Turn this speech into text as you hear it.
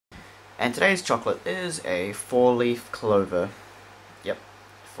And today's chocolate is a 4-leaf clover. Yep,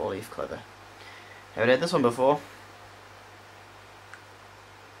 4-leaf clover. Haven't had this one before.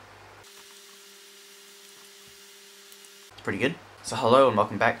 It's pretty good. So hello and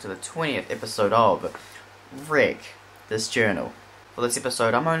welcome back to the 20th episode of Wreck This Journal. For this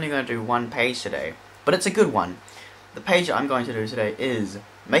episode I'm only going to do one page today, but it's a good one. The page I'm going to do today is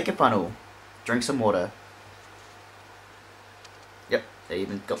make a funnel, drink some water. Yep, they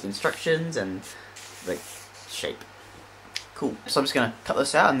even got the instructions and the shape. Cool. So I'm just going to cut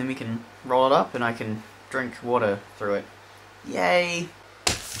this out and then we can roll it up and I can drink water through it. Yay!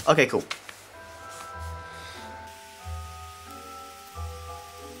 Okay, cool.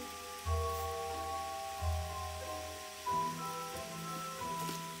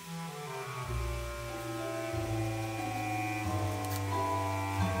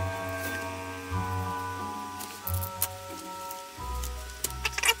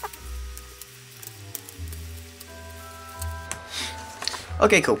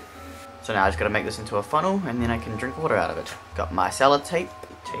 Okay, cool. So now I just gotta make this into a funnel and then I can drink water out of it. Got my salad tape,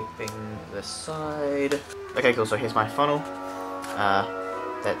 taping this side. Okay, cool, so here's my funnel.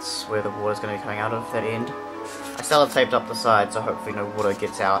 That's where the water's gonna be coming out of, that end. I salad taped up the side so hopefully no water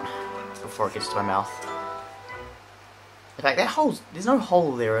gets out before it gets to my mouth. In fact, there's no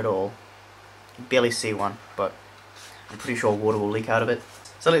hole there at all. You can barely see one, but I'm pretty sure water will leak out of it.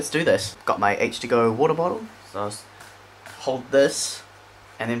 So let's do this. Got my H2Go water bottle, so I'll just hold this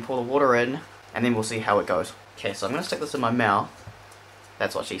and then pour the water in, and then we'll see how it goes. Okay, so I'm going to stick this in my mouth.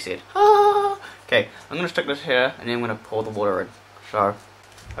 That's what she said. Ah! Okay, I'm going to stick this here, and then I'm going to pour the water in. So,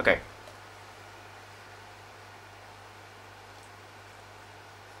 okay.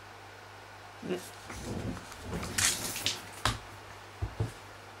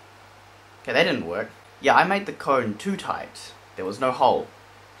 Okay, that didn't work. Yeah, I made the cone too tight. There was no hole.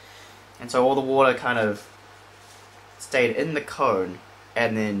 And so all the water kind of stayed in the cone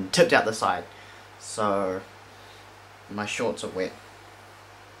and then tipped out the side. So my shorts are wet.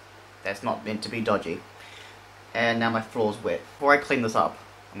 That's not meant to be dodgy. And now my floor's wet. Before I clean this up,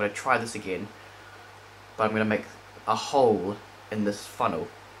 I'm going to try this again. But I'm going to make a hole in this funnel.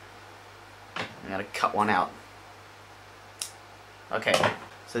 I'm going to cut one out. Okay,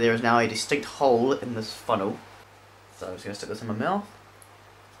 so there is now a distinct hole in this funnel. So I'm just going to stick this in my mouth.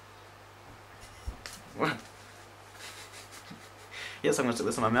 Yes, I'm going to stick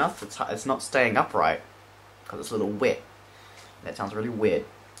this in my mouth. It's not staying upright because it's a little wet. That sounds really weird.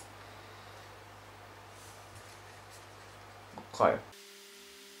 So.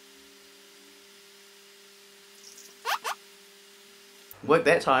 Worked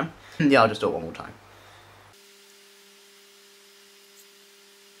that time. Yeah, I'll just do it one more time.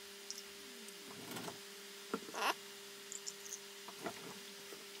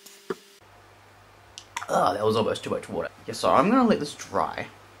 Oh, that was almost too much water. Yeah, so I'm going to let this dry,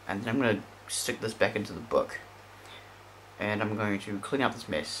 and then I'm going to stick this back into the book. And I'm going to clean up this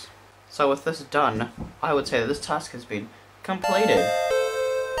mess. So with this done, I would say that this task has been completed.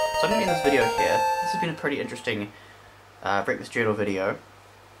 So I'm going to end this video here. This has been a pretty interesting Wreck This Journal video.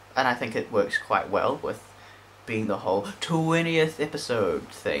 And I think it works quite well with being the whole 20th episode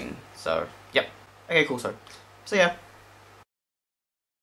thing. So, yep. Okay, cool, so see ya.